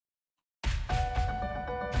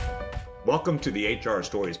Welcome to the HR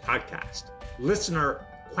Stories podcast, listener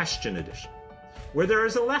question edition, where there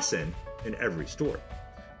is a lesson in every story.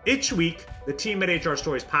 Each week, the team at HR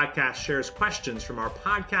Stories podcast shares questions from our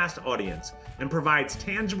podcast audience and provides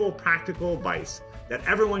tangible, practical advice that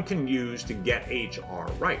everyone can use to get HR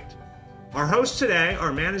right. Our hosts today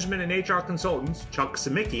are management and HR consultants Chuck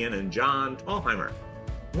Simikian and John Tallheimer.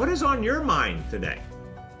 What is on your mind today?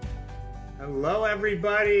 Hello,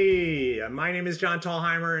 everybody. My name is John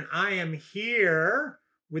Tallheimer, and I am here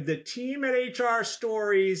with the team at HR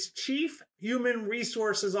Stories Chief Human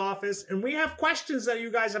Resources Office, and we have questions that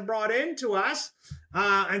you guys have brought in to us.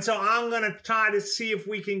 And so I'm going to try to see if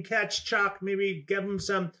we can catch Chuck, maybe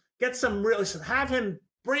have him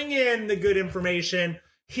bring in the good information.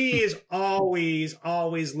 He is always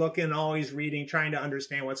looking, always reading, trying to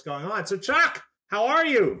understand what's going on. So Chuck, how are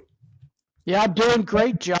you? Yeah, I'm doing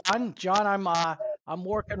great, John. John, I'm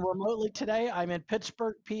working remotely today. I'm in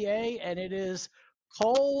Pittsburgh, PA, and it is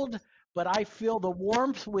cold, but I feel the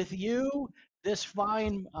warmth with you this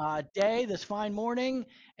fine day, this fine morning,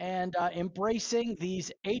 and embracing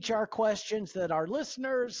these HR questions that our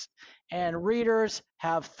listeners and readers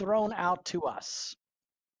have thrown out to us.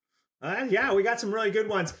 Yeah, we got some really good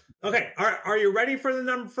ones. Okay, are you ready for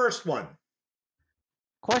the first one?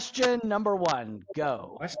 Question number one,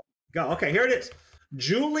 go. Go. Okay, here it is.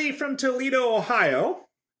 Julie from Toledo, Ohio.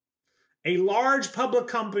 A large public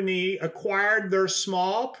company acquired their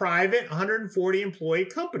small, private, 140 employee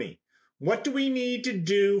company. What do we need to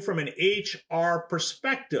do from an HR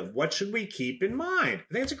perspective? What should we keep in mind?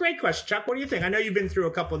 I think it's a great question. Chuck, what do you think? I know you've been through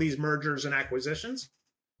a couple of these mergers and acquisitions.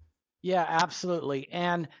 Yeah, absolutely.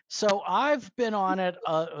 And so I've been on it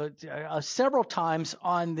several times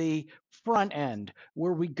on the front end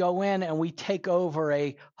where we go in and we take over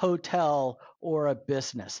a hotel or a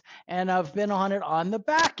business. And I've been on it on the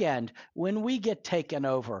back end when we get taken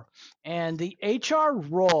over. And the HR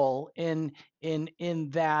role in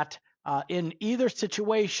that in either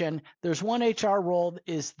situation, there's one HR role that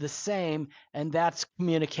is the same, and that's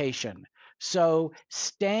communication. So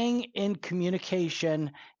staying in communication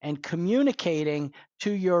and communicating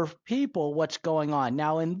to your people what's going on.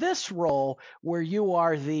 Now, in this role where you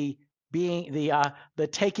are the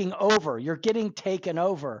taking over, you're getting taken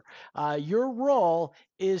over. Your role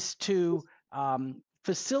is to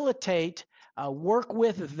facilitate, work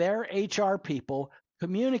with their HR people,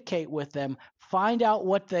 communicate with them, find out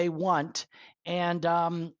what they want, and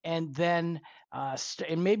then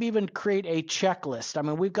and maybe even create a checklist. I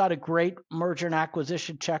mean, we've got a great merger and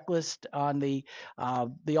acquisition checklist on the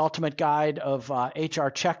Ultimate Guide of HR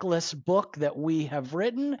Checklist book that we have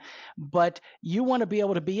written, but you want to be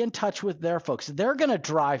able to be in touch with their folks. They're going to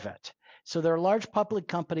drive it. So they're a large public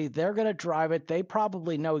company. They're going to drive it. They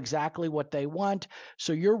probably know exactly what they want.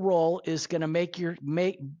 So your role is going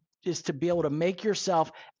to is to be able to make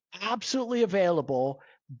yourself absolutely available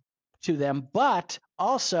to them, but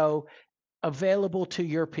also available to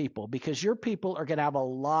your people, because your people are going to have a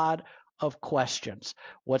lot of questions.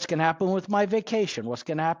 What's going to happen with my vacation? What's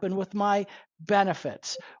going to happen with my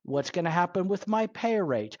benefits? What's going to happen with my pay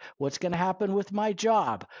rate? What's going to happen with my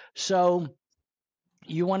job? So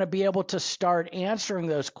you want to be able to start answering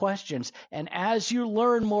those questions. And as you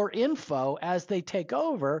learn more info as they take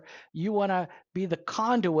over, you want to be the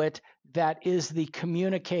conduit that is the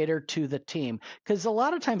communicator to the team. Because a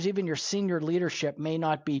lot of times even your senior leadership may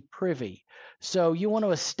not be privy. So you want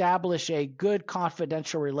to establish a good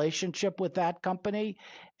confidential relationship with that company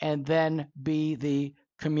and then be the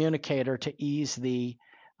communicator to ease the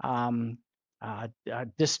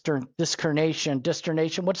discernation,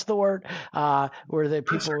 what's the word? Where the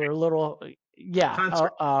people are a little,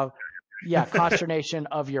 consternation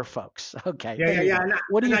of your folks. Okay. Yeah.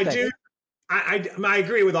 What do you think? I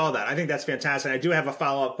agree with all that. I think that's fantastic. I do have a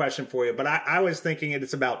follow-up question for you, but I was thinking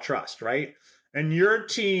it's about trust, right? And your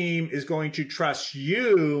team is going to trust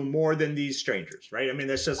you more than these strangers, right? I mean,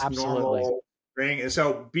 that's just normal thing. And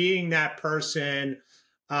so being that person,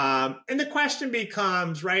 and the question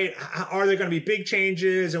becomes, right, are there going to be big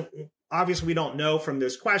changes? And obviously we don't know from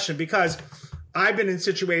this question, because I've been in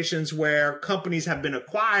situations where companies have been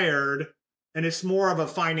acquired and it's more of a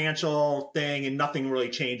financial thing and nothing really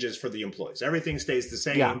changes for the employees. Everything stays the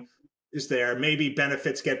same. Is there. Maybe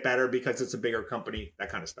benefits get better because it's a bigger company, that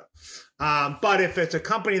kind of stuff. But if it's a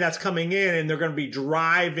company that's coming in and they're going to be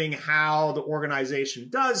driving how the organization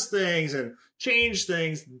does things and change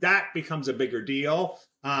things, that becomes a bigger deal.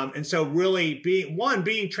 And so really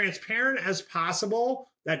being transparent as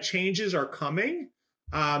possible that changes are coming.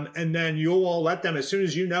 And then you'll let them, as soon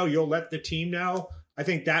as you know, you'll let the team know. I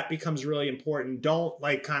think that becomes really important. Don't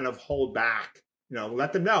kind of hold back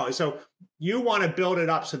let them know. So you want to build it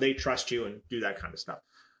up so they trust you and do that kind of stuff.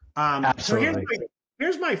 So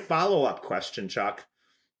here's my follow-up question, Chuck.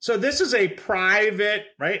 So this is a private,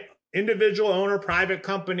 right? Individual owner, private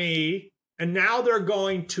company, and now they're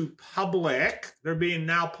going to public. They're being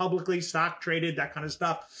now publicly stock traded, that kind of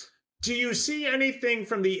stuff. Do you see anything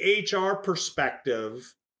from the HR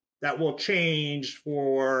perspective that will change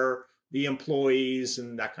for the employees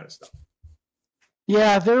and that kind of stuff?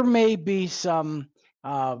 Yeah, there may be some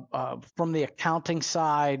from the accounting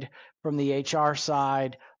side, from the HR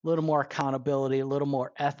side, a little more accountability, a little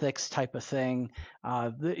more ethics type of thing.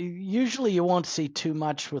 Usually you won't see too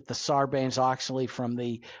much with the Sarbanes-Oxley from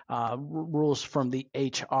the rules from the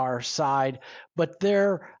HR side, but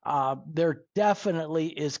there definitely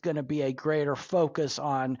is going to be a greater focus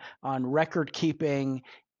on record keeping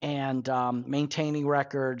and maintaining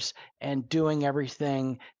records and doing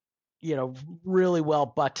everything really well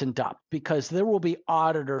buttoned up, because there will be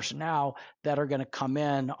auditors now that are going to come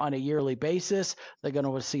in on a yearly basis. They're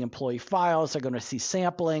going to see employee files. They're going to see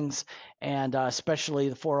samplings, and especially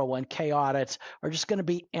the 401k audits are just going to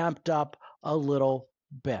be amped up a little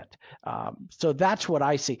bit. So that's what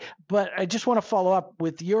I see. But I just want to follow up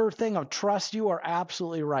with your thing of trust. You are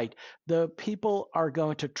absolutely right. The people are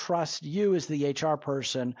going to trust you as the HR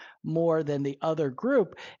person more than the other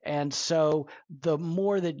group. And so the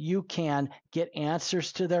more that you can get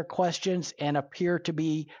answers to their questions and appear to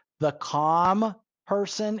be the calm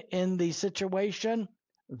person in the situation,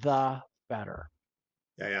 the better.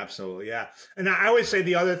 Yeah, absolutely. Yeah. And I always say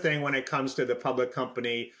the other thing when it comes to the public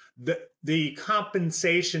company, the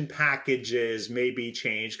compensation packages may be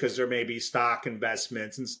changed because there may be stock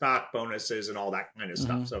investments and stock bonuses and all that kind of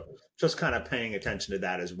stuff. So just kind of paying attention to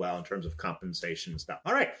that as well in terms of compensation and stuff.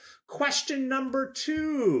 All right. Question number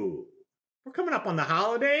 2. We're coming up on the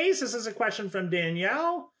holidays. This is a question from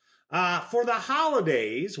Danielle. For the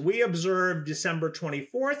holidays, we observe December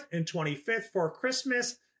 24th and 25th for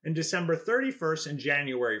Christmas and December 31st and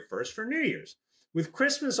January 1st for New Year's. With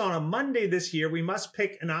Christmas on a Monday this year, we must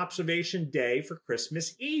pick an observation day for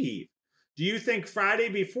Christmas Eve. Do you think Friday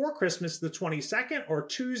before Christmas, the 22nd, or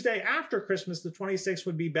Tuesday after Christmas, the 26th,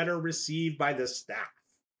 would be better received by the staff?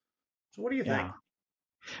 So what do you think?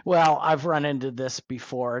 Well, I've run into this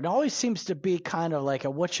before. It always seems to be kind of like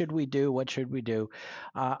what should we do? What should we do?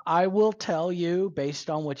 I will tell you, based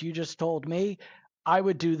on what you just told me, I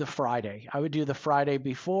would do the Friday. I would do the Friday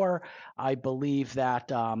before. I believe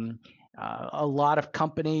that a lot of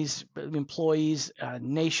companies, employees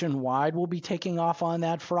nationwide will be taking off on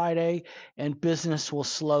that Friday, and business will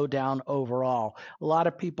slow down overall. A lot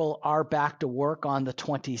of people are back to work on the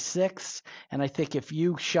 26th, and I think if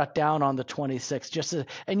you shut down on the 26th,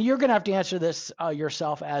 and you're going to have to answer this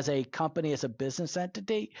yourself as a company, as a business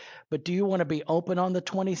entity, but do you want to be open on the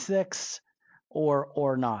 26th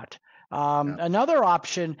or not? Another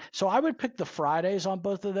option, so I would pick the Fridays on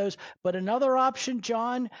both of those, but another option,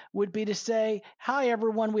 John, would be to say, hi,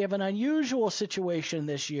 everyone, we have an unusual situation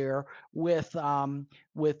this year with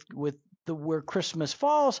where Christmas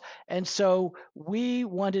falls, and so we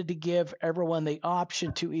wanted to give everyone the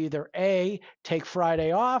option to either A, take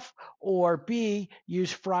Friday off, or B,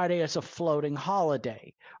 use Friday as a floating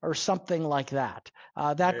holiday, or something like that.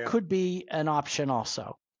 That could be an option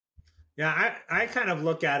also. Yeah, I kind of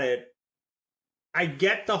look at it, I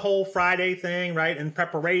get the whole Friday thing, right, and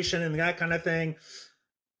preparation and that kind of thing.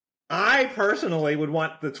 I personally would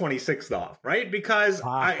want the 26th off, right? Because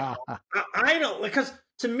I don't, because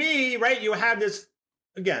to me, right, you have this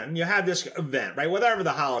event, right? Whatever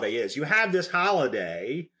the holiday is, you have this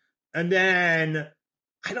holiday, and then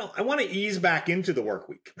I want to ease back into the work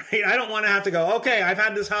week, right? I don't want to have to go, okay, I've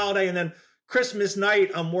had this holiday, and then Christmas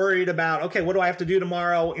night, I'm worried about, okay, what do I have to do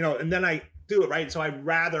tomorrow? And then I do it, right? So I'd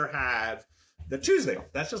rather have the Tuesday off.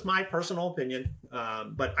 That's just my personal opinion.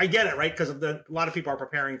 But I get it, right? Because a lot of people are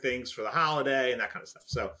preparing things for the holiday and that kind of stuff.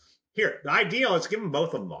 So here, the ideal is give them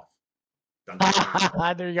both of them off.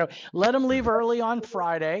 There you go. Let them leave early on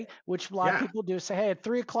Friday, which a lot of people do. Say, hey, at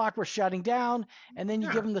 3:00 we're shutting down, and then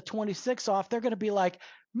you give them the 26th off. They're going to be like,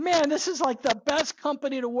 man, this is like the best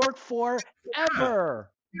company to work for ever.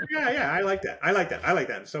 Yeah, I like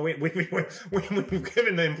that. So we've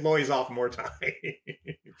given the employees off more time.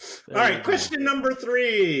 All right, question number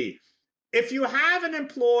 3. If you have an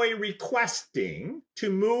employee requesting to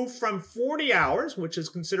move from 40 hours, which is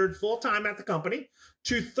considered full-time at the company,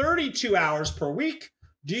 to 32 hours per week,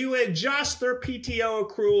 do you adjust their PTO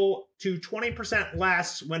accrual to 20%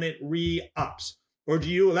 less when it re-ups? Or do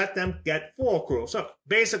you let them get full accrual? So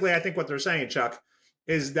basically, I think what they're saying, Chuck,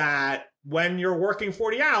 is that when you're working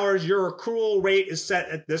 40 hours, your accrual rate is set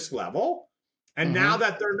at this level. And now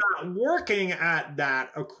that they're not working at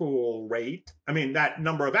that accrual rate, I mean, that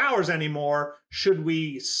number of hours anymore, should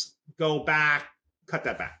we go back, cut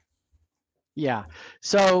that back? Yeah.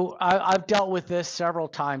 So I've dealt with this several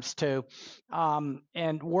times too.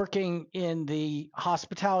 And working in the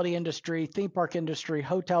hospitality industry, theme park industry,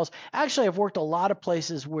 hotels. Actually, I've worked a lot of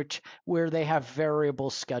places where they have variable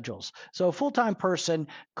schedules. So a full-time person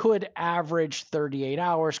could average 38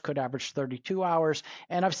 hours, could average 32 hours.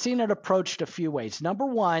 And I've seen it approached a few ways. Number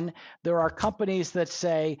one, there are companies that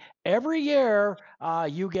say every year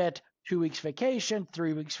you get 2 weeks vacation,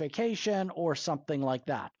 3 weeks vacation, or something like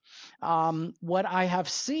that. What I have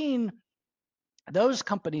seen those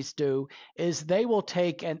companies do is they will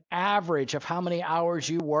take an average of how many hours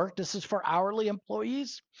you work. This is for hourly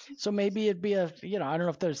employees. So maybe it'd be I don't know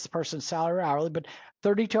if this person's salary or hourly, but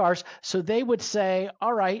 32 hours. So they would say,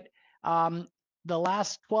 all right, the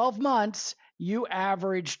last 12 months, you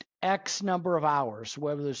averaged X number of hours,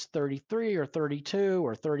 whether it's 33 or 32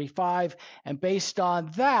 or 35. And based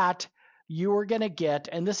on that, you are going to get,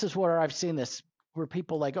 and this is where I've seen this, where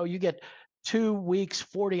people like, oh, you get 2 weeks,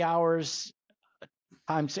 40 hours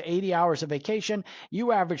times 80 hours of vacation.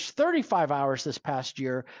 You averaged 35 hours this past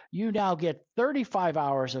year. You now get 35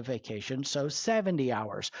 hours of vacation, so 70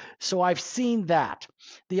 hours. So I've seen that.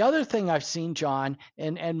 The other thing I've seen, John,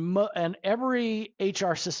 and every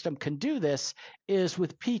HR system can do this, is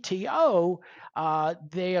with PTO,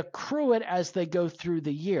 they accrue it as they go through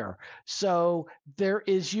the year. So there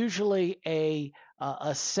is usually a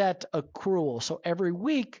set accrual. So every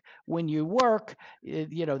week when you work,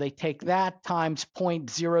 they take that times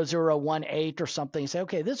 0.0018 or something and say,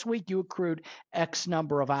 okay, this week you accrued X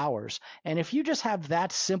number of hours. And if you just have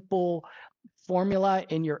that simple formula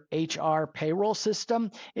in your HR payroll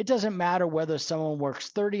system, it doesn't matter whether someone works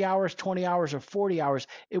 30 hours, 20 hours, or 40 hours,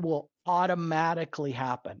 it will automatically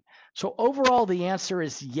happen. So overall, the answer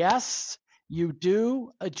is yes, you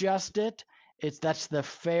do adjust it. That's the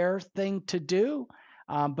fair thing to do,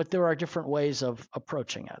 but there are different ways of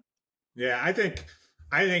approaching it. Yeah, I think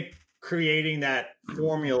creating that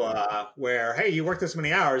formula where, hey, you work this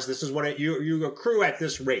many hours, this is what you accrue at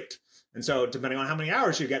this rate, and so depending on how many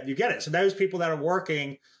hours you get it. So those people that are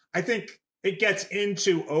working, I think it gets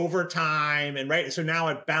into overtime, and right, so now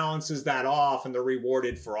it balances that off, and they're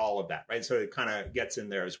rewarded for all of that, right? So it kind of gets in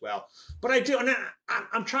there as well. But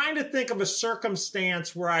I'm trying to think of a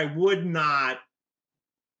circumstance where I would not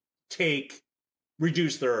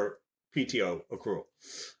reduce their PTO accrual.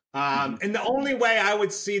 And the only way I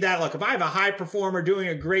would see that, look, if I have a high performer doing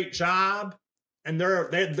a great job, and they're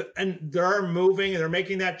moving and they're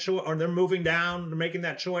making that choice, or they're moving down, they're making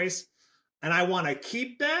that choice, and I want to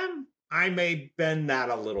keep them, I may bend that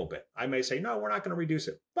a little bit. I may say, no, we're not going to reduce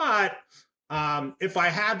it. But if I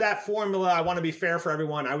have that formula, I want to be fair for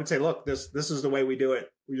everyone. I would say, look, this is the way we do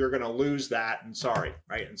it. You're going to lose that, and sorry,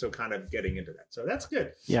 right? And so kind of getting into that. So that's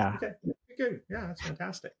good. Yeah. Okay. Good. Yeah, that's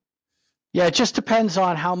fantastic. Yeah, it just depends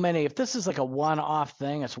on how many. If this is like a one-off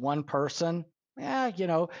thing, it's one person. Yeah,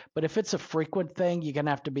 but if it's a frequent thing, you're gonna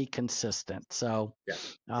have to be consistent. So,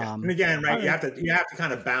 yeah. And again, right, you have to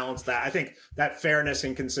kind of balance that. I think that fairness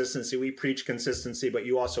and consistency. We preach consistency, but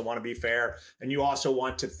you also want to be fair, and you also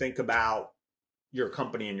want to think about your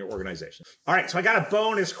company and your organization. All right, so I got a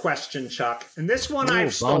bonus question, Chuck, and this one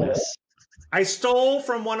I stole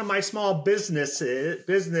from one of my small business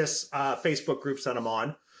Facebook groups that I'm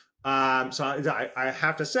on. So I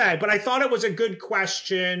have to say, but I thought it was a good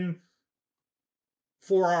question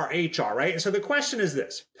for our HR, right? And so the question is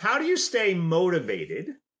this: how do you stay motivated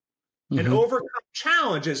and overcome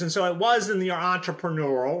challenges? And so it was in your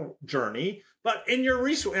entrepreneurial journey, but in your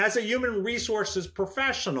as a human resources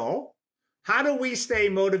professional, how do we stay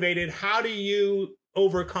motivated? How do you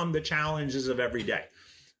overcome the challenges of every day?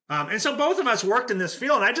 And so both of us worked in this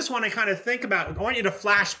field, and I just want to kind of I want you to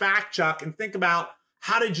flash back, Chuck, and think about,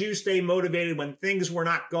 how did you stay motivated when things were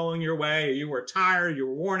not going your way, or you were tired, you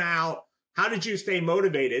were worn out? How did you stay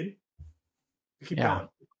motivated to keep going?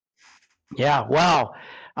 Yeah, wow.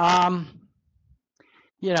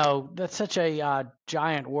 That's such a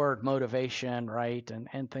giant word, motivation, right?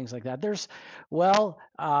 And things like that.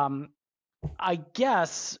 I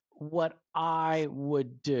guess what I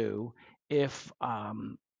would do if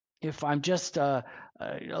I'm just a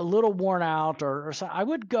little worn out or so, I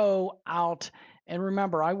would go out. And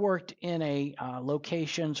remember, I worked in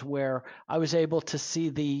locations where I was able to see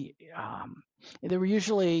there were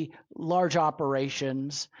usually large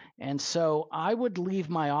operations. And so I would leave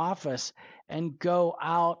my office and go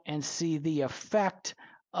out and see the effect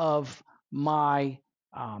of my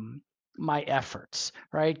my efforts,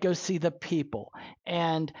 right? Go see the people,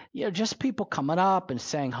 and just people coming up and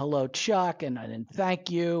saying hello, Chuck, and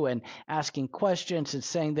thank you, and asking questions and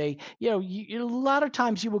saying they, a lot of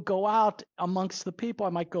times you would go out amongst the people. I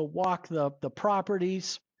might go walk the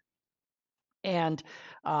properties, and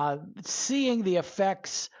seeing the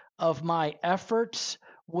effects of my efforts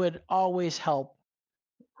would always help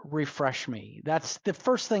refresh me. That's the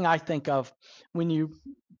first thing I think of when you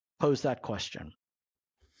pose that question.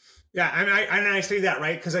 Yeah, and I see that,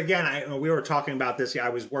 right? Because again, we were talking about this. I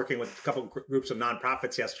was working with a couple of groups of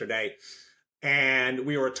nonprofits yesterday, and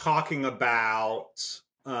we were talking about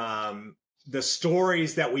the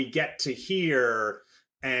stories that we get to hear.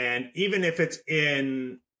 And even if it's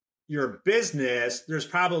in your business, there's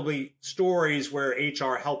probably stories where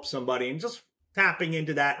HR helps somebody, and just tapping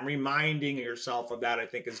into that and reminding yourself of that, I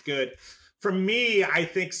think, is good. For me, I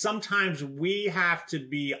think sometimes we have to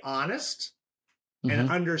be honest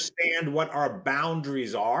and understand what our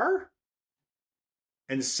boundaries are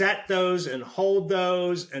and set those and hold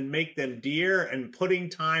those and make them dear, and putting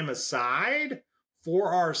time aside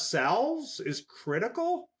for ourselves is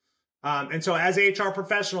critical. And so as HR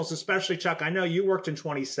professionals, especially Chuck, I know you worked in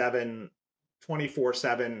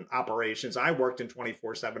 24/7 operations. I worked in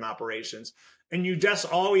 24/7 operations, and you just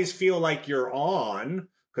always feel like you're on,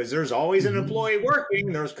 because there's always an employee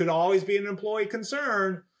working. There could always be an employee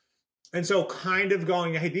concerned. And so kind of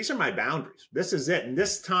going, hey, these are my boundaries. This is it. And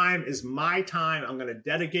this time is my time. I'm going to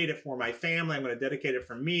dedicate it for my family. I'm going to dedicate it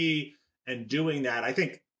for me. And doing that, I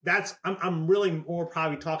think I'm really more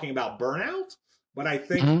probably talking about burnout. But I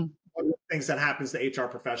think one of the things that happens to HR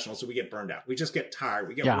professionals is we get burned out. We just get tired.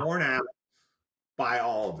 We get worn out by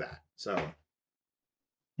all of that. So.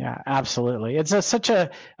 Yeah, absolutely. It's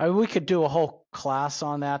we could do a whole class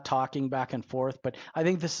on that, talking back and forth, but I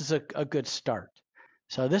think this is a good start.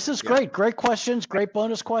 So this is great. Yeah. Great questions. Great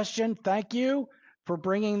bonus question. Thank you for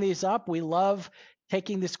bringing these up. We love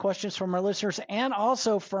taking these questions from our listeners, and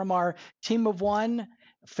also from our Team of One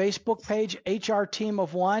Facebook page, HR Team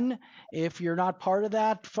of One. If you're not part of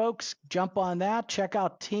that, folks, jump on that. Check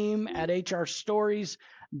out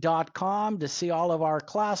team@hrstories.com to see all of our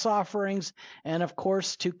class offerings, and of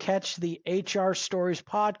course to catch the HR Stories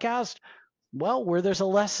podcast, where there's a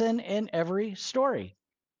lesson in every story.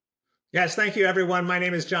 Yes, thank you, everyone. My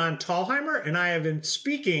name is John Thalheimer, and I have been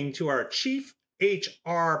speaking to our Chief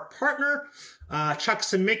HR Partner, Chuck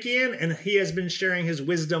Simikian, and he has been sharing his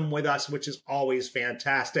wisdom with us, which is always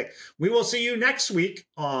fantastic. We will see you next week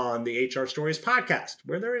on the HR Stories podcast,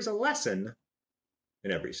 where there is a lesson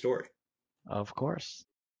in every story. Of course.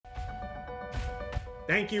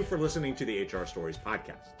 Thank you for listening to the HR Stories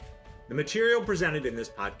podcast. The material presented in this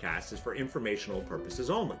podcast is for informational purposes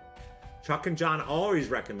only. Chuck and John always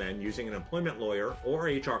recommend using an employment lawyer or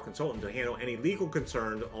HR consultant to handle any legal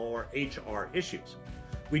concerns or HR issues.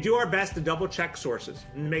 We do our best to double check sources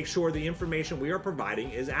and make sure the information we are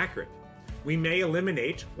providing is accurate. We may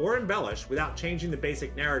eliminate or embellish without changing the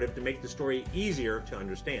basic narrative to make the story easier to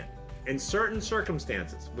understand. In certain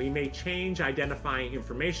circumstances, we may change identifying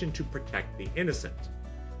information to protect the innocent.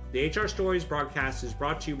 The HR Stories broadcast is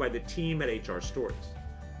brought to you by the team at HR Stories.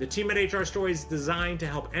 The team at HR Stories is designed to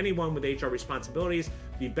help anyone with HR responsibilities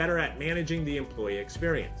be better at managing the employee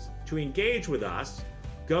experience. To engage with us,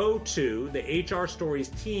 go to the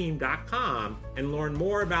hrstoriesteam.com and learn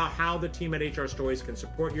more about how the team at HR Stories can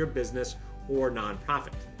support your business or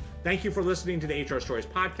nonprofit. Thank you for listening to the HR Stories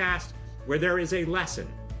podcast, where there is a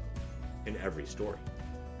lesson in every story.